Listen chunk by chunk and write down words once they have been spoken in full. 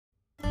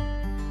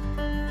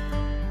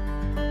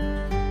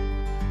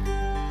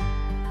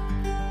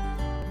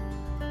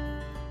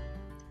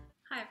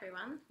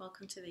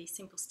welcome to the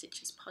Simple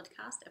Stitches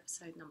podcast,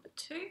 episode number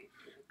 2.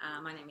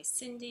 My name is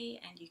Cindy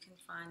and you can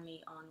find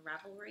me on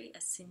Ravelry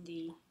as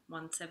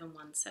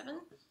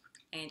Cindy1717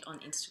 and on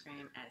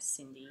Instagram as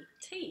Cindy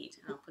Teed,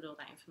 and I'll put all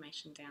that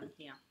information down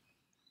here.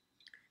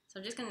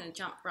 So I'm just going to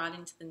jump right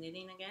into the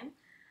knitting again.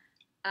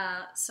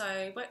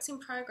 So works in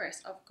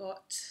progress, I've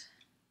got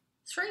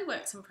 3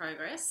 works in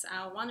progress,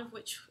 one of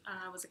which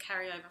was a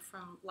carryover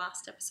from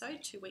last episode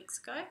 2 weeks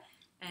ago,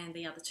 and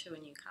the other 2 are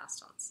new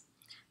cast-ons.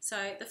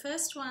 So the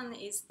first one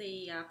is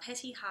the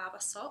Petty Harbour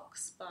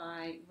socks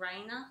by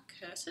Rayna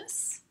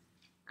Curtis.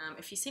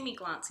 If you see me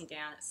glancing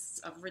down,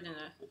 I've written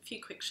a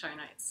few quick show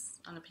notes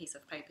on a piece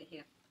of paper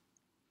here.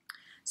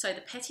 So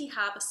the Petty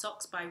Harbour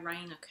socks by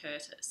Rayna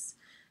Curtis.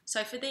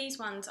 So for these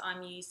ones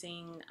I'm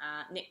using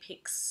Knit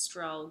Picks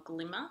Stroll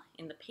Glimmer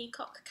in the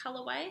Peacock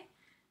colourway.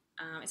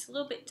 It's a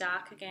little bit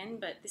dark again,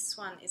 but this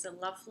one is a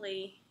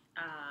lovely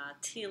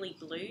tealy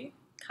blue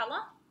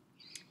colour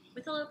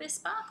with a little bit of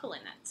sparkle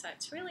in it, so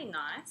it's really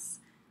nice.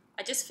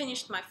 I just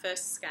finished my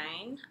first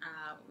skein,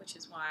 which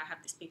is why I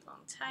have this big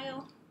long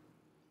tail.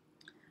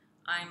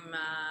 I'm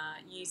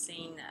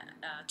using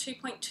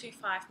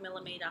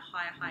 2.25mm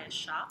Hiya Hiya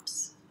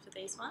sharps for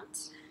these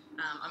ones.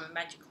 I'm a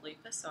magic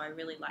looper, so I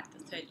really like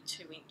the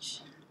 32-inch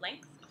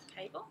length of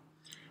cable,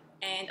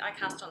 and I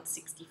cast on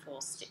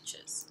 64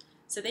 stitches.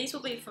 So these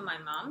will be for my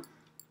mum.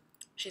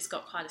 She's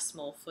got quite a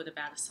small foot,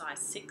 about a size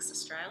 6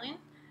 Australian.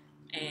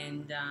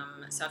 And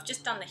so I've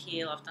just done the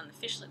heel, I've done the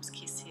fish lips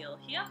kiss heel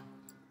here.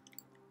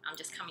 I'm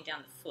just coming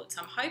down the foot.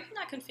 So I'm hoping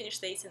I can finish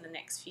these in the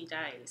next few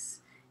days.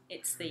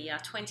 It's the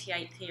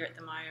 28th here at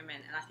the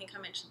moment, and I think I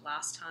mentioned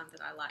last time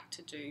that I like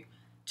to do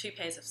 2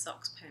 pairs of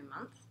socks per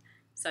month.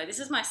 So this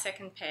is my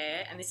second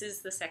pair, and this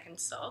is the second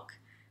sock,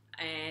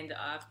 and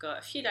I've got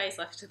a few days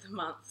left of the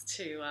month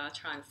to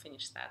try and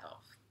finish that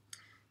off.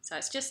 So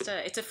it's just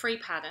it's a free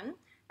pattern,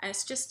 and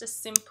it's just a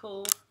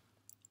simple,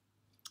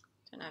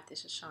 I don't know if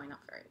this is showing up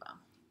very well.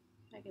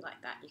 Maybe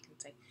like that, you can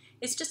see.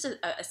 It's just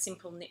a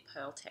simple knit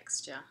purl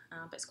texture,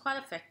 but it's quite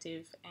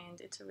effective and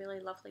it's a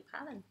really lovely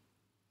pattern.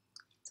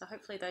 So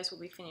hopefully those will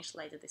be finished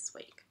later this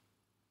week.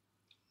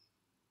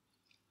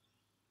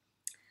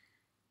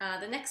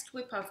 The next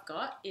whip I've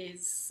got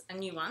is a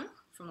new one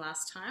from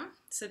last time.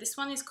 So this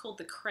one is called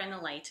the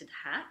Crenellated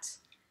Hat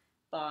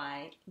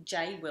by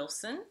J.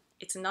 Wilson.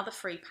 It's another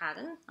free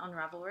pattern on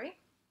Ravelry.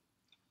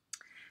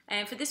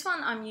 And for this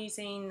one, I'm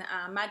using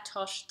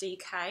Tosh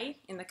DK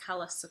in the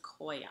colour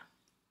Sequoia.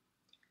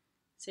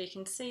 So you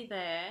can see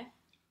there,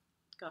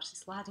 gosh,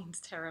 this lighting's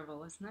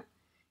terrible, isn't it?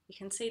 You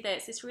can see there,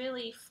 it's this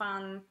really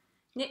fun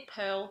knit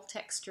purl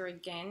texture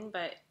again,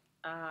 but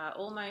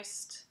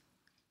almost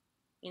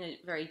in a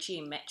very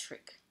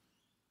geometric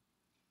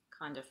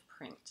kind of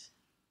print.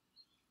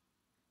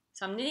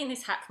 So I'm knitting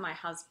this hat for my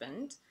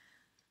husband.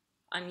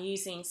 I'm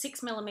using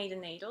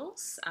 6mm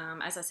needles,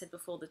 as I said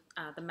before, the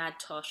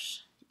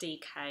Tosh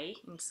DK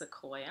in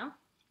Sequoia,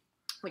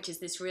 which is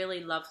this really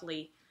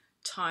lovely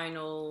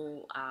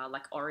tonal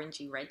like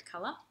orangey red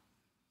colour.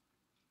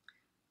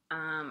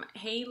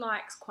 He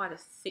likes quite a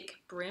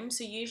thick brim,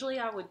 so usually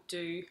I would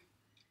do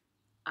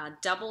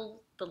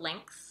double the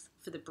length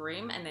for the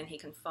brim and then he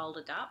can fold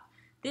it up.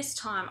 This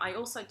time I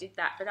also did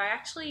that, but I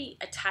actually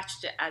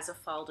attached it as a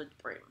folded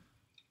brim.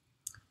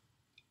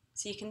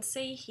 So you can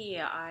see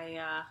here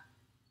I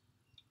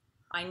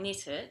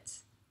knit it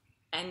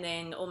and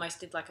then almost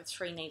did like a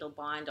 3-needle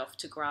bind off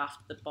to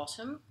graft the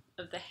bottom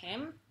of the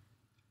hem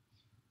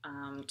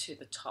to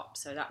the top.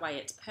 So that way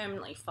it's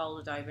permanently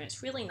folded over and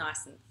it's really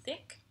nice and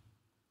thick.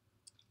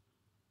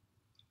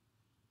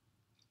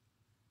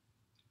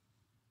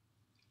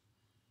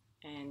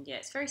 And yeah,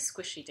 it's very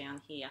squishy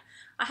down here.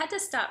 I had to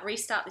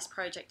restart this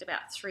project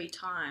about 3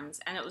 times,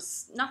 and it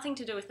was nothing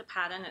to do with the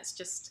pattern, it's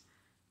just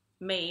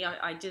me.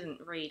 I didn't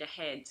read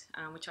ahead,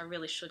 which I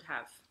really should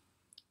have.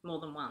 More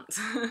than once.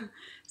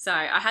 So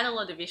I had a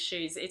lot of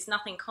issues. It's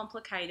nothing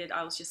complicated.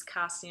 I was just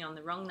casting on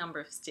the wrong number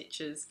of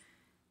stitches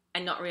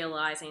and not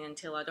realizing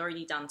until I'd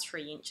already done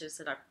 3 inches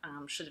that I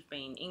should have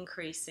been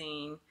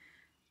increasing.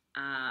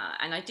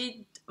 And I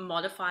did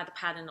modify the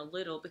pattern a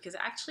little because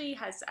it actually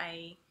has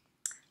a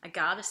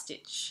garter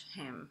stitch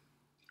hem,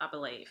 I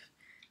believe.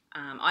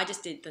 I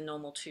just did the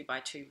normal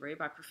 2x2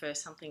 rib. I prefer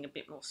something a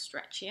bit more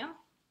stretchier.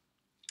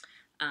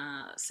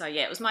 So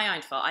yeah, it was my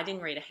own fault. I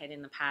didn't read ahead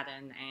in the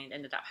pattern and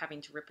ended up having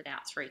to rip it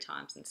out 3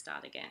 times and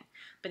start again.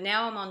 But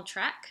now I'm on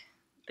track.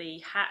 The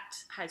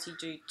hat has you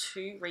do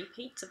 2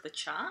 repeats of the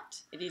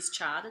chart. It is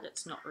charted,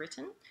 it's not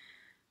written.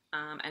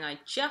 And I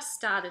just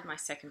started my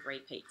 2nd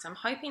repeat. So I'm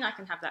hoping I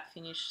can have that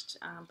finished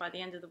by the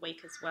end of the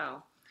week as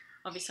well.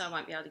 Obviously I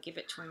won't be able to give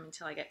it to him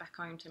until I get back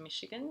home to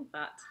Michigan,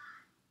 but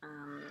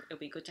it'll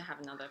be good to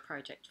have another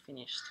project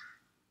finished.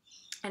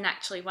 And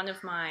actually one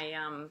of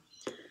my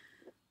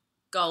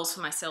goals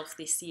for myself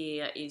this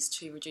year is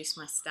to reduce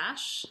my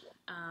stash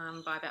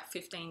by about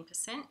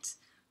 15%,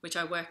 which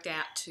I worked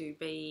out to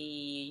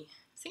be,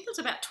 I think it was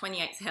about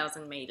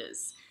 28,000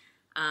 metres.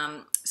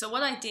 So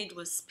what I did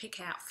was pick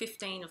out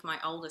 15 of my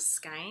oldest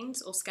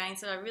skeins, or skeins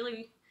that I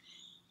really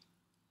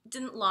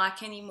didn't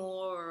like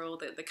anymore, or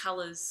the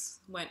colours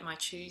weren't my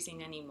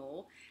choosing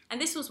anymore. And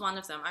this was one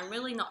of them. I'm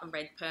really not a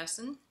red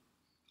person.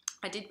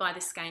 I did buy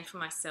this skein for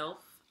myself,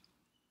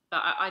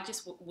 but I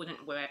just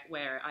wouldn't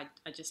wear it.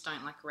 I just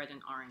don't like red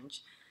and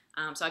orange.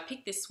 So I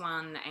picked this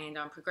one, and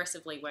I'm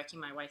progressively working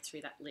my way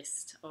through that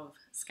list of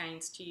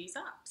skeins to use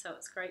up. So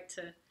it's great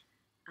to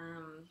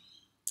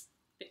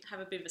have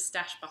a bit of a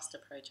stash buster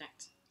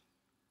project.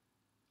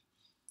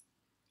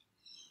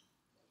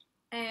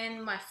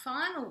 And my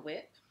final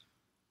whip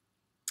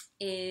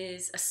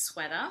is a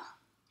sweater.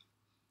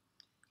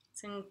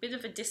 It's in a bit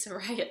of a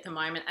disarray at the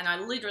moment, and I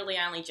literally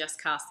only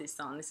just cast this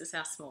on. This is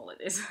how small it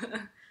is.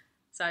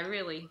 So I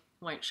really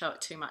won't show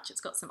it too much.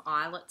 It's got some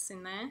eyelets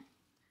in there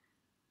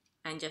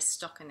and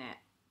just stockinette.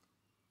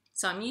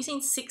 So I'm using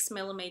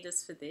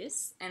 6mm for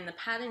this, and the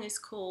pattern is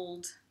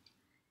called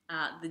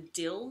the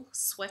Dill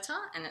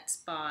sweater, and it's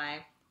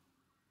by,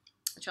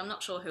 which I'm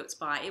not sure who it's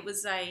by. It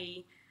was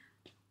a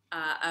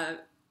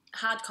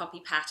hard copy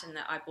pattern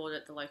that I bought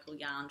at the local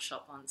yarn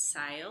shop on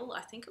sale.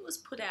 I think it was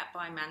put out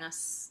by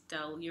Manis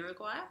del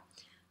Uruguay.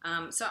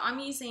 So I'm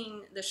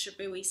using the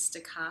Shibui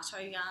Staccato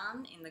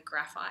yarn in the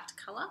Graphite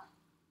colour,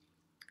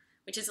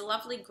 which is a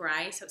lovely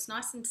grey, so it's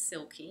nice and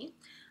silky.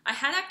 I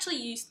had actually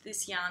used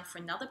this yarn for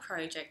another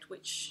project,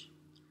 which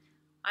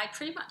I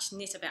pretty much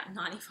knit about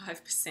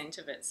 95%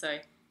 of it. So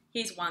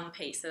here's one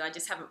piece that I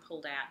just haven't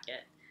pulled out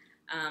yet.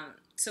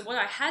 So what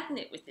I had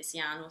knit with this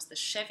yarn was the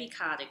Chevy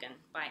Cardigan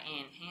by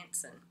Anne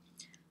Hanson.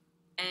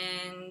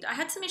 And I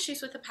had some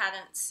issues with the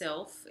pattern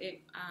itself.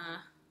 It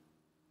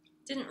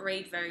didn't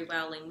read very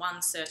well in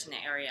one certain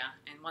area,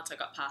 and once I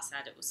got past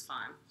that, it was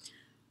fine.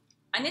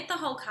 I knit the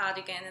whole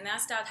cardigan, and then I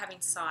started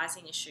having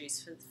sizing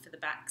issues for the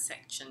back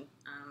section.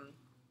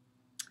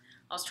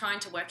 I was trying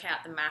to work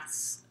out the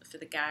maths for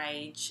the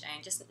gauge,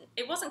 and just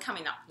it wasn't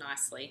coming up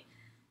nicely.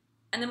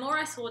 And the more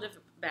I thought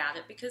about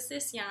it, because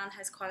this yarn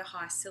has quite a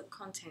high silk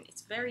content,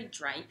 it's very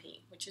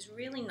drapey, which is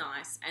really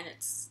nice, and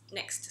it's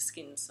next to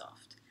skin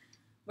soft.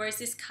 Whereas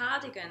this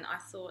cardigan, I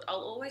thought I'll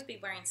always be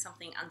wearing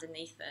something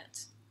underneath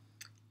it.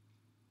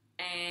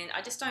 And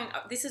I just don't,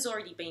 this has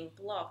already been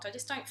blocked, I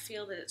just don't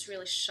feel that it's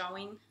really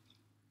showing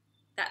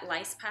that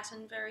lace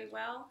pattern very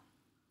well.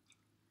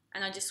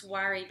 And I just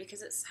worry,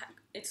 because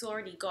it's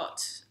already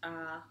got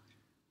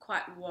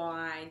quite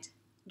wide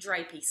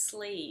drapey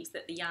sleeves,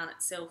 that the yarn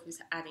itself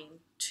is adding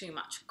too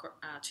much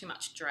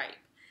drape.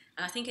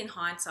 And I think in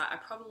hindsight I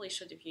probably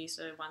should have used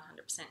a 100%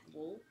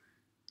 wool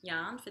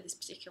yarn for this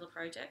particular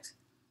project.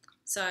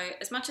 So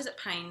as much as it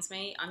pains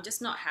me, I'm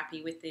just not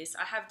happy with this.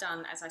 I have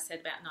done, as I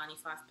said, about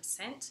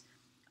 95%.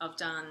 I've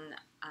done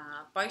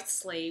both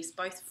sleeves,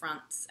 both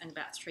fronts, and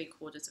about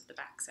 3/4 of the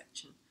back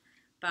section.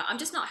 But I'm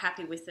just not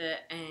happy with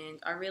it, and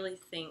I really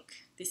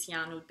think this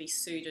yarn would be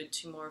suited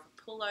to more of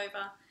a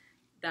pullover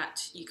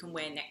that you can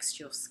wear next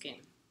to your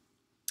skin.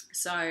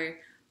 So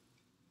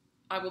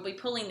I will be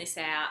pulling this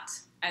out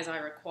as I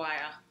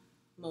require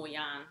more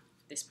yarn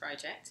for this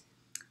project.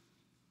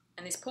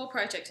 And this poor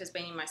project has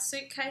been in my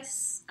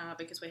suitcase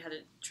because we had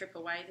a trip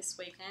away this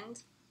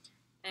weekend.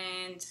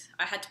 And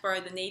I had to borrow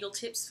the needle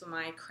tips for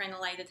my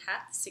Crenellated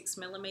Hat,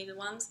 6mm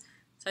ones.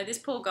 So this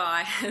poor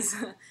guy has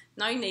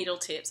no needle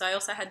tips. I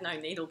also had no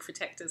needle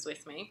protectors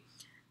with me.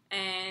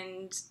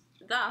 And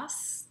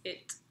thus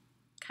it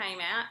came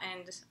out,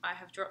 and I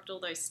have dropped all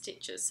those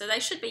stitches. So they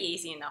should be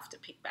easy enough to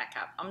pick back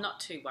up. I'm not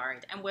too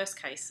worried. And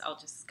worst case, I'll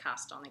just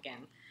cast on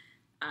again.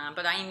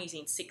 But I am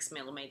using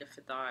 6mm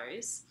for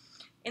those.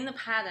 In the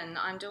pattern,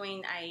 I'm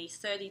doing a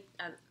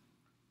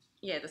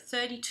the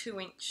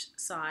 32-inch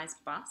size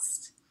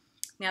bust.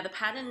 Now the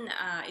pattern,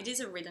 it is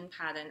a written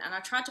pattern, and I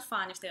tried to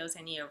find if there was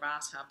any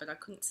errata, but I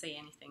couldn't see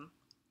anything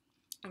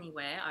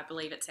anywhere. I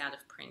believe it's out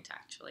of print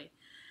actually.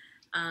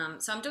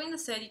 So I'm doing the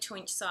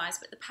 32-inch size,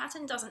 but the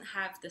pattern doesn't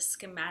have the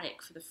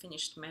schematic for the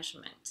finished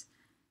measurement,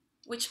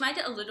 which made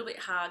it a little bit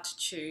hard to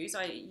choose.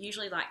 I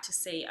usually like to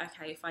see,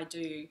 okay, if I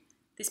do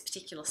this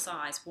particular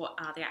size, what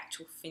are the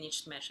actual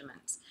finished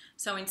measurements?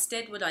 So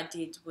instead what I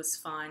did was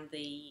find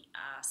the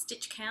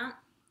stitch count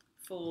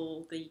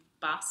for the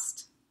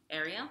bust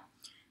area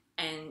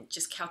and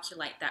just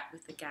calculate that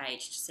with the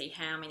gauge to see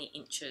how many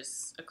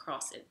inches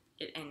across it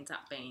ends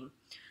up being.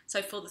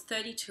 So for the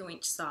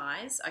 32-inch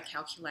size, I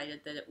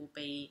calculated that it will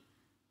be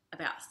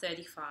about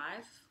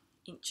 35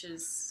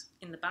 inches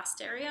in the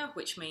bust area,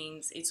 which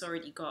means it's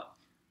already got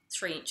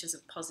 3 inches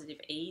of positive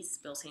ease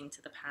built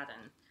into the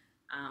pattern.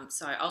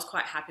 So I was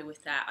quite happy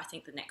with that. I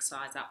think the next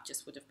size up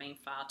just would have been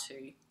far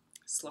too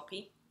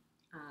sloppy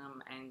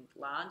and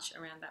large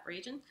around that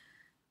region.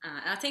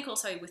 And I think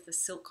also with the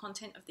silk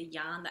content of the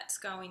yarn, that's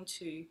going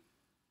to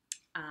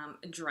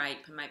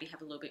drape and maybe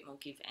have a little bit more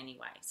give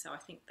anyway. So I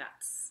think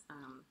that's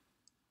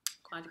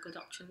quite a good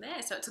option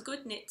there. So it's a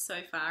good knit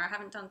so far. I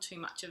haven't done too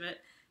much of it,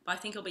 but I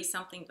think it'll be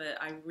something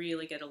that I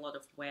really get a lot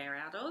of wear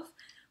out of.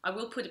 I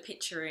will put a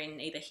picture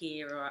in either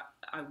here or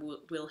I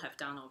will have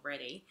done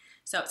already.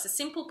 So it's a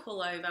simple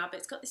pullover, but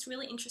it's got this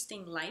really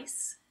interesting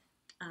lace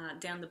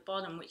down the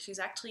bottom, which is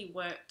actually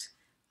worked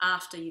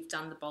after you've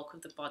done the bulk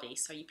of the body.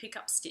 So you pick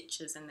up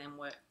stitches and then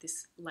work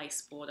this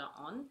lace border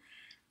on.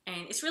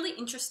 And it's really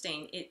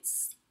interesting.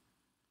 It's,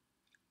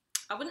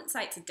 I wouldn't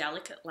say it's a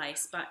delicate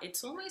lace, but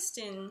it's almost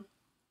in,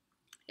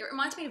 it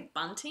reminds me of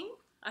bunting,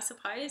 I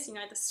suppose, you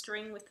know, the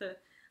string with the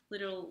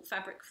little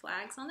fabric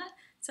flags on it.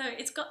 So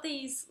it's got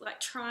these like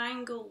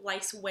triangle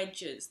lace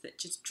wedges that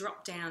just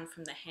drop down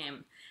from the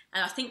hem.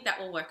 And I think that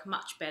will work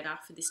much better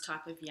for this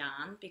type of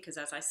yarn because,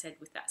 as I said,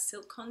 with that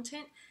silk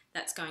content,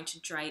 that's going to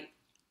drape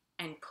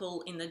and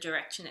pull in the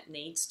direction it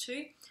needs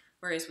to.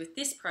 Whereas with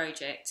this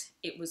project,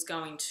 it was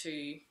going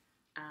to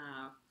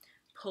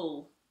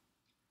pull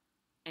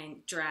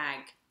and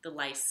drag the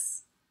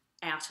lace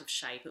out of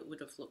shape. It would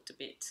have looked a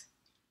bit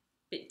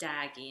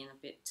daggy and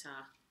a bit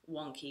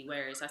wonky,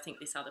 whereas I think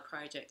this other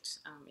project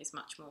is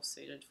much more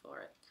suited for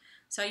it.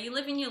 So you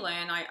live and you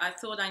learn. I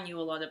thought I knew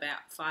a lot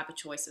about fibre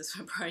choices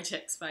for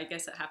projects, but I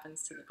guess it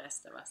happens to the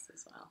best of us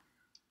as well.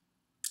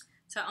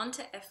 So on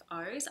to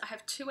FOs. I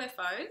have 2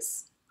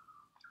 FOs,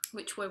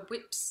 which were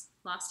whips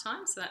last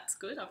time, so that's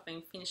good. I've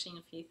been finishing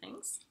a few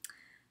things.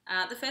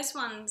 The first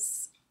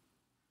ones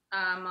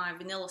are my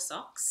vanilla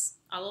socks.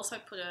 I'll also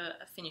put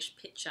a finished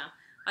picture.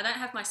 I don't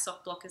have my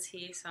sock blockers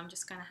here, so I'm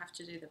just going to have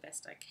to do the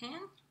best I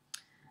can.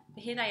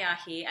 But here they are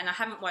here, and I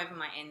haven't woven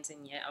my ends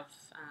in yet.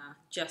 I've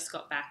just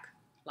got back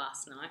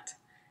last night.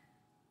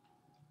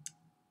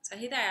 So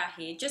here they are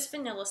here, just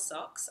vanilla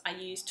socks. I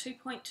use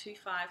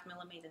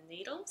 2.25mm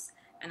needles,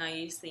 and I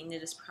use the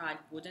Knitter's Pride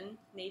wooden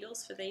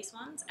needles for these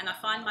ones. And I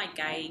find my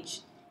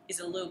gauge is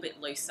a little bit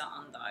looser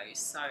on those,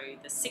 so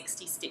the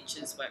 60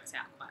 stitches works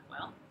out quite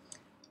well.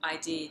 I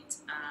did,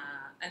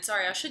 and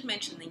sorry, I should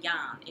mention the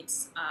yarn.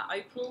 It's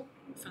Opal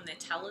from their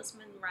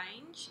Talisman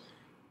range,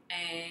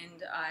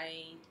 and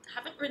I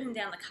haven't written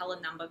down the colour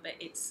number, but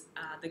it's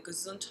the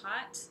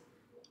Gesundheit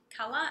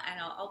colour,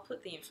 and I'll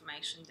put the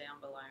information down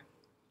below.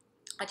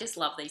 I just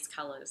love these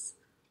colours.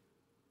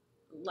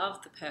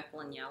 Love the purple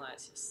and yellow,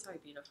 it's just so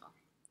beautiful.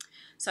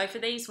 So for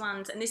these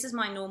ones, and this is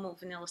my normal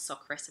vanilla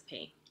sock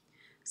recipe,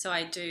 so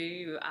I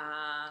do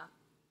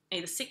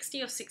either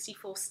 60 or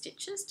 64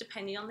 stitches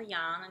depending on the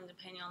yarn and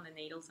depending on the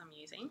needles I'm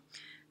using.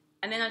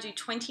 And then I do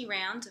 20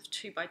 rounds of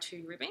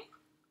 2x2 ribbing.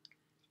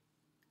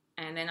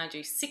 And then I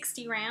do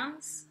 60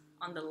 rounds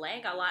on the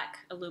leg. I like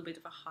a little bit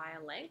of a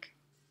higher leg.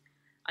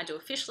 I do a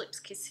fish lips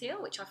kiss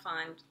heel, which I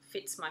find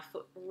fits my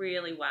foot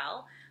really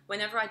well.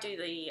 Whenever I do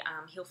the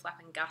heel flap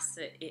and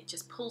gusset, it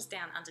just pulls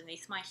down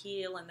underneath my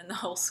heel, and then the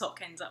whole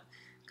sock ends up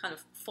kind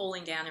of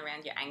falling down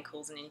around your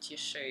ankles and into your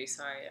shoe.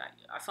 So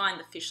I find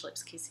the fish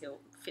lips kiss heel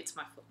fits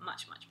my foot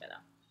much, much better.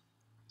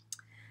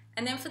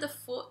 And then for the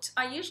foot,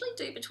 I usually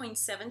do between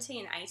 70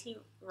 and 80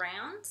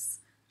 rounds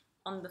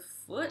on the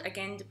foot,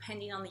 again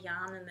depending on the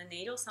yarn and the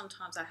needle.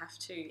 Sometimes I have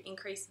to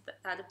increase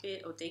that a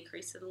bit or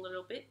decrease it a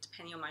little bit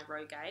depending on my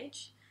row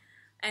gauge.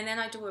 And then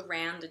I do a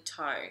rounded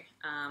toe,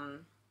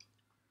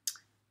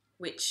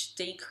 which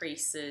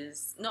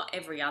decreases not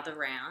every other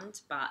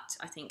round, but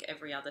I think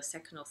every other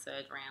second or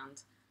third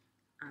round,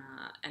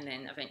 and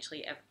then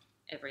eventually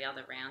every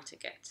other round to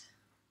get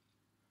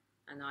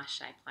a nice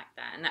shape like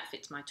that. And that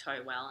fits my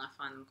toe well, and I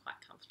find them quite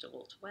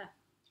comfortable to wear.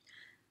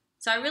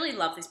 So I really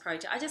love this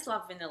project. I just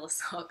love vanilla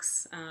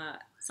socks.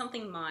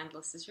 Something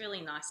mindless is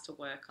really nice to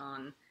work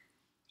on.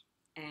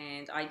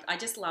 And I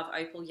just love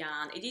Opal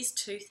yarn. It is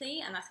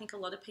toothy, and I think a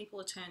lot of people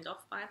are turned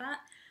off by that,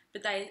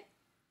 but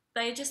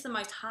they're just the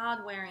most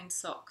hard-wearing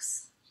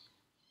socks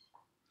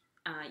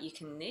you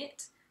can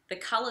knit. The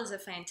colours are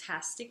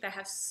fantastic. They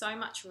have so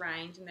much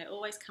range, and they're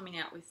always coming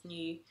out with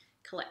new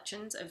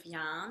collections of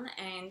yarn,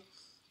 and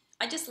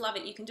I just love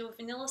it. You can do a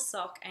vanilla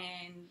sock,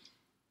 and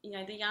you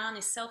know the yarn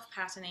is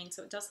self-patterning,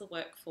 so it does the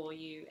work for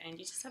you, and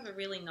you just have a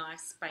really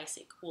nice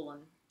basic woolen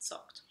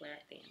sock to wear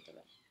at the end of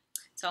it.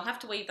 So I'll have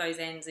to weave those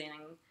ends in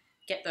and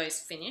get those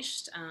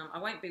finished. I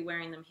won't be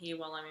wearing them here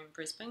while I'm in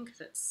Brisbane because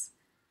it's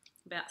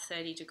about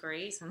 30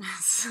 degrees, and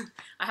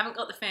I haven't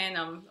got the fan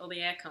or the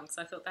aircon,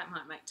 so I thought that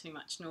might make too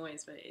much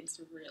noise, but it's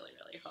really,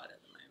 really hot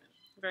at the moment.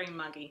 Very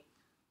muggy.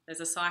 There's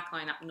a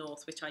cyclone up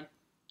north, which I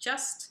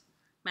just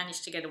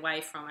managed to get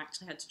away from. I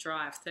actually had to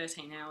drive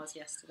 13 hours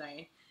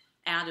yesterday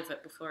out of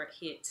it before it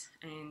hit,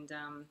 and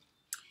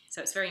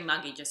so it's very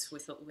muggy just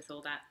with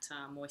all that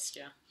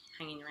moisture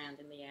hanging around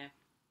in the air.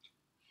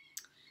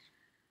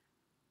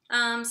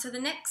 So the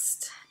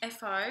next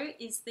FO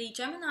is the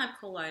Gemini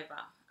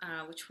pullover,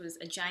 which was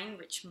a Jane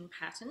Richmond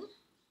pattern.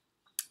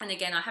 And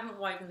again, I haven't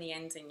woven the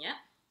ends in yet,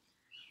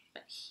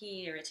 but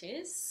here it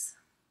is.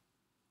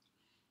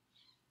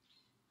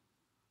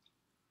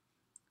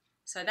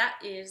 So that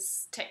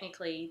is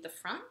technically the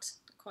front,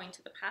 according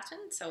to the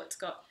pattern. So it's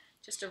got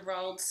just a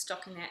rolled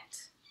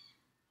stockinette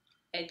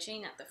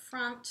edging at the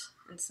front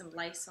and some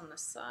lace on the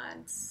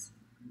sides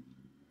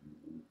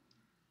and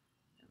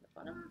the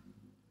bottom.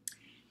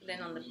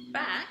 Then on the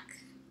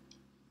back,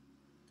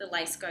 the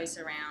lace goes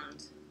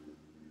around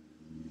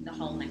the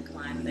whole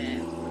neckline there.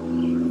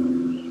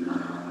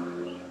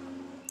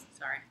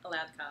 Sorry, a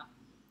loud car.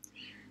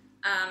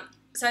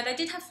 So they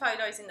did have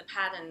photos in the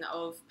pattern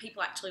of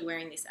people actually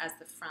wearing this as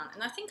the front,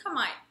 and I think I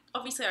might,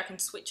 obviously I can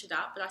switch it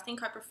up, but I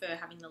think I prefer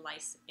having the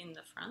lace in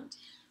the front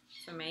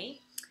for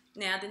me.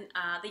 Now,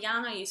 the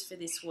yarn I used for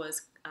this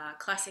was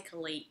Classic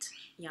Elite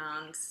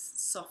Yarns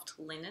Soft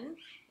Linen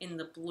in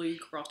the blue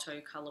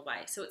Grotto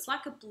colourway. So it's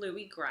like a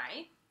bluey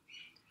grey,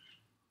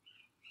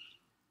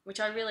 which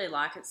I really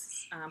like.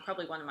 It's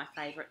probably one of my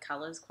favourite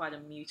colours, quite a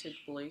muted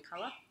blue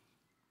colour.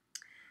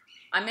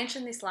 I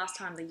mentioned this last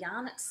time, the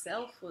yarn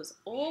itself was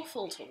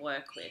awful to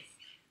work with.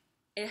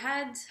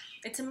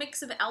 It's a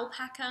mix of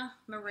alpaca,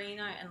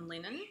 merino and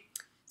linen.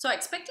 So I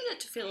expected it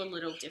to feel a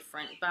little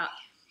different, but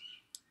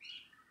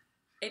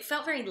it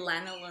felt very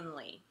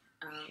lanolin-y.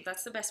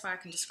 That's the best way I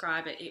can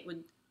describe it. It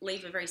would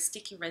leave a very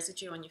sticky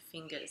residue on your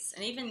fingers.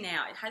 And even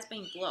now, it has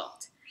been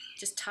blocked.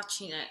 Just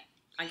touching it,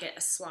 I get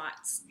a slight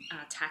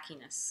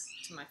tackiness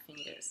to my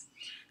fingers.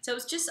 So it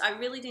was just, I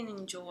really didn't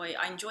enjoy,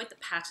 I enjoyed the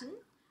pattern.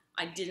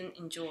 I didn't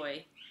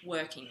enjoy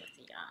working with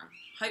the yarn.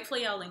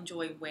 Hopefully I'll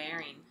enjoy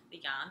wearing the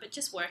yarn, but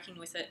just working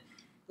with it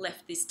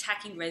left this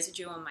tacky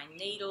residue on my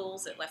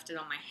needles, it left it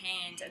on my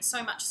hands, and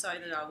so much so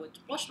that I would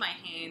wash my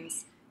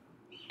hands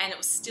and it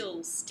was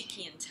still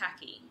sticky and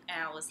tacky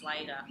hours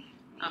later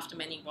after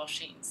many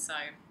washings. So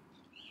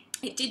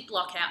it did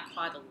block out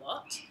quite a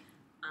lot.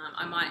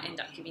 I might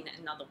end up giving it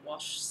another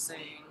wash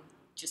soon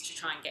just to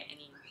try and get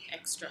any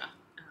extra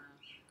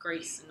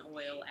grease and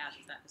oil out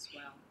of that as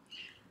well.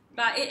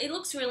 But it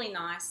looks really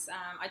nice.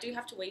 I do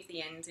have to weave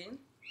the ends in.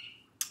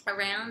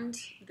 Around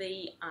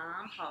the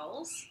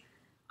armholes,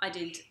 I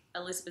did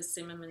Elizabeth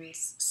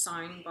Zimmerman's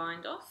sewn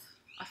bind off.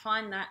 I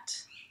find that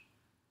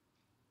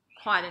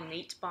quite a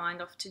neat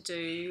bind off to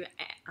do,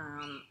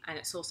 and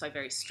it's also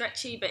very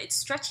stretchy, but it's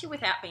stretchy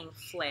without being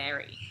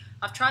flary.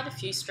 I've tried a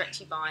few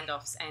stretchy bind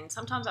offs, and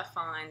sometimes I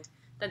find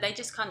that they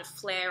just kind of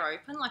flare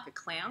open like a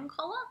clown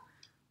collar.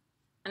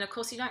 And of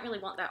course you don't really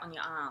want that on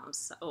your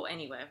arms or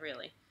anywhere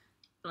really.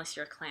 Unless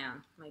you're a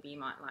clown, maybe you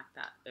might like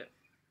that. But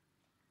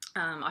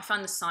I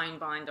find the sewn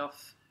bind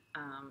off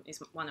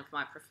is one of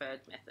my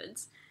preferred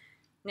methods.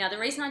 Now the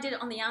reason I did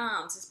it on the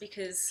arms is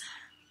because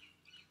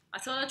I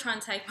thought I'd try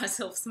and save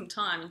myself some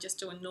time and just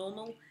do a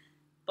normal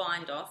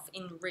bind off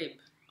in rib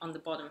on the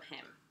bottom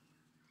hem.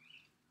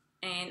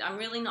 And I'm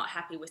really not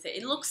happy with it.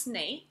 It looks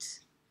neat.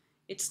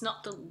 It's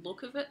not the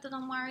look of it that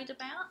I'm worried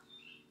about,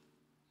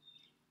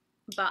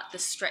 but the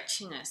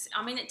stretchiness.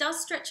 I mean, it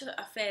does stretch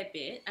a fair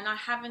bit, and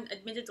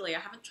admittedly, I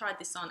haven't tried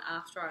this on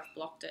after I've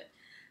blocked it,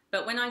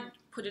 but when I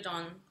put it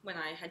on, when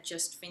I had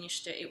just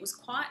finished it, it was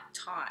quite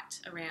tight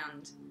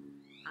around,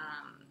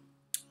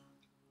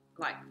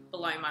 like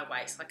below my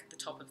waist, like at the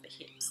top of the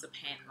hips, the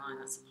pant line,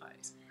 I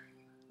suppose.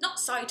 Not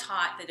so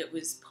tight that it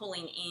was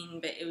pulling in,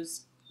 but it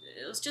was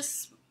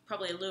just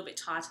probably a little bit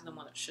tighter than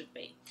what it should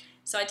be.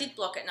 So I did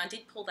block it, and I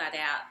did pull that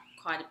out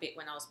quite a bit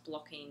when I was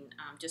blocking,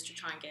 just to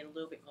try and get a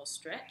little bit more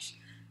stretch.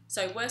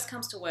 So worst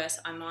comes to worst,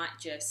 I might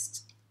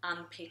just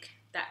unpick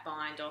that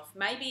bind off,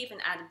 maybe even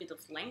add a bit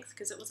of length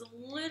because it was a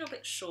little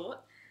bit short.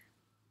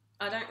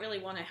 I don't really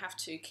want to have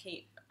to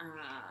keep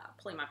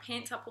pulling my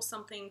pants up or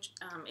something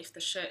if the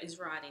shirt is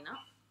riding up.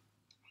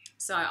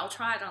 So I'll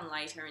try it on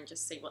later and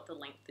just see what the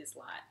length is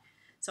like.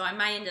 So I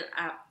may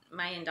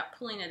end up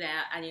pulling it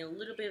out, adding a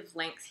little bit of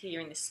length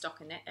here in this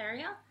stockinette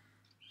area,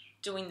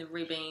 doing the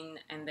ribbing,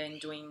 and then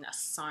doing a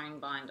sewn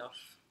bind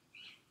off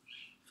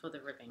for the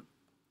ribbing.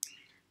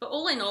 But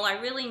all in all, I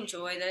really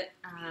enjoyed it.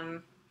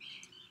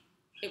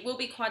 It will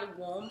be quite a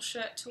warm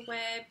shirt to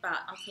wear, but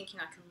I'm thinking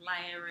I can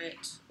layer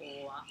it,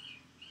 or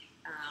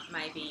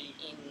maybe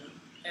in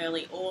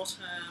early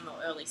autumn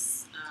or early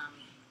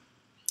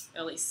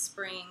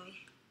spring,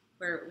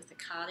 wear it with a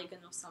cardigan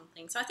or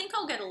something. So I think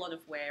I'll get a lot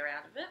of wear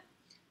out of it.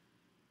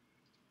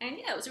 And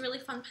yeah, it was a really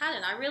fun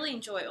pattern. I really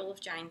enjoy all of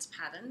Jane's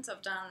patterns.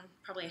 I've done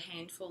probably a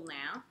handful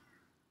now.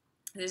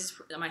 This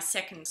is my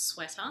second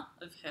sweater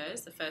of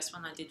hers. The first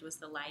one I did was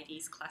the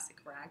Ladies Classic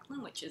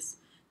Raglan, which is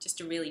just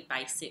a really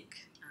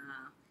basic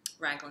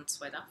raglan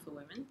sweater for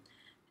women.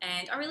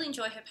 And I really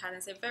enjoy her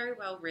patterns. They're very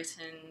well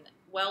written,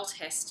 well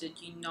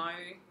tested. You know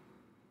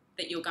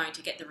that you're going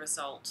to get the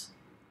result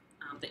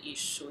that you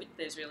should.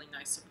 There's really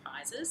no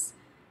surprises.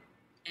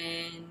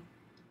 And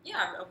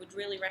yeah, I would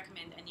really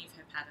recommend any of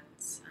her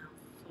patterns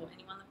for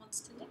anyone that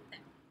wants to knit them.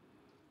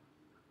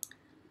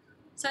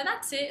 So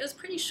that's it. It was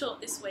pretty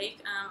short this week.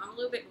 I'm a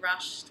little bit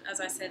rushed. As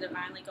I said,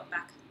 I only got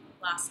back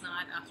last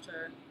night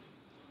after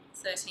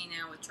a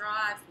 13-hour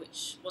drive,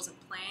 which wasn't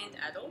planned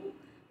at all.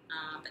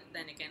 But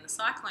then again, the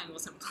cyclone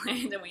wasn't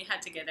planned and we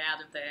had to get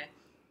out of there.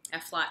 Our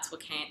flights were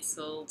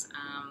cancelled.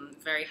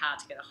 Very hard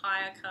to get a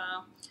hire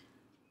car.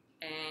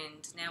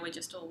 And now we're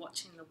just all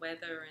watching the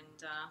weather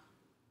and,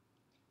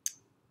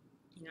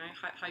 you know,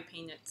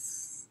 hoping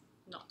it's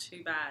not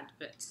too bad.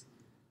 But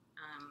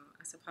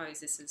I suppose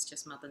this is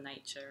just Mother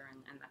Nature,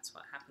 and that's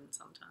what happens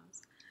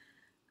sometimes.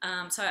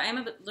 So I am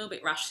a little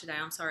bit rushed today.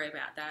 I'm sorry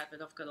about that,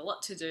 but I've got a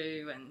lot to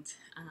do, and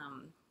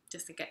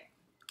just to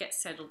get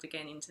settled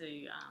again into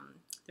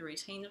the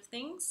routine of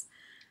things.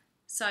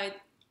 So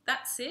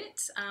that's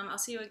it. I'll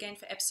see you again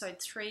for episode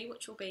 3,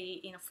 which will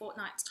be in a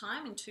fortnight's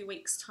time, in 2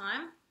 weeks'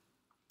 time.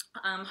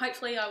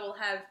 Hopefully I will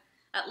have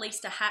at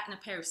least a hat and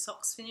a pair of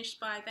socks finished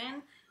by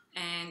then,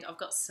 and I've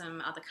got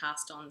some other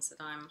cast-ons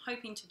that I'm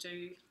hoping to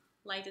do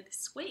later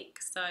this week.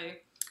 So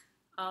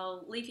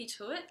I'll leave you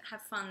to it.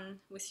 Have fun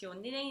with your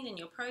knitting and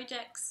your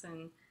projects,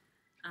 and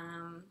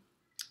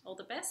all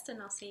the best,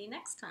 and I'll see you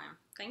next time.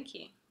 Thank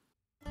you.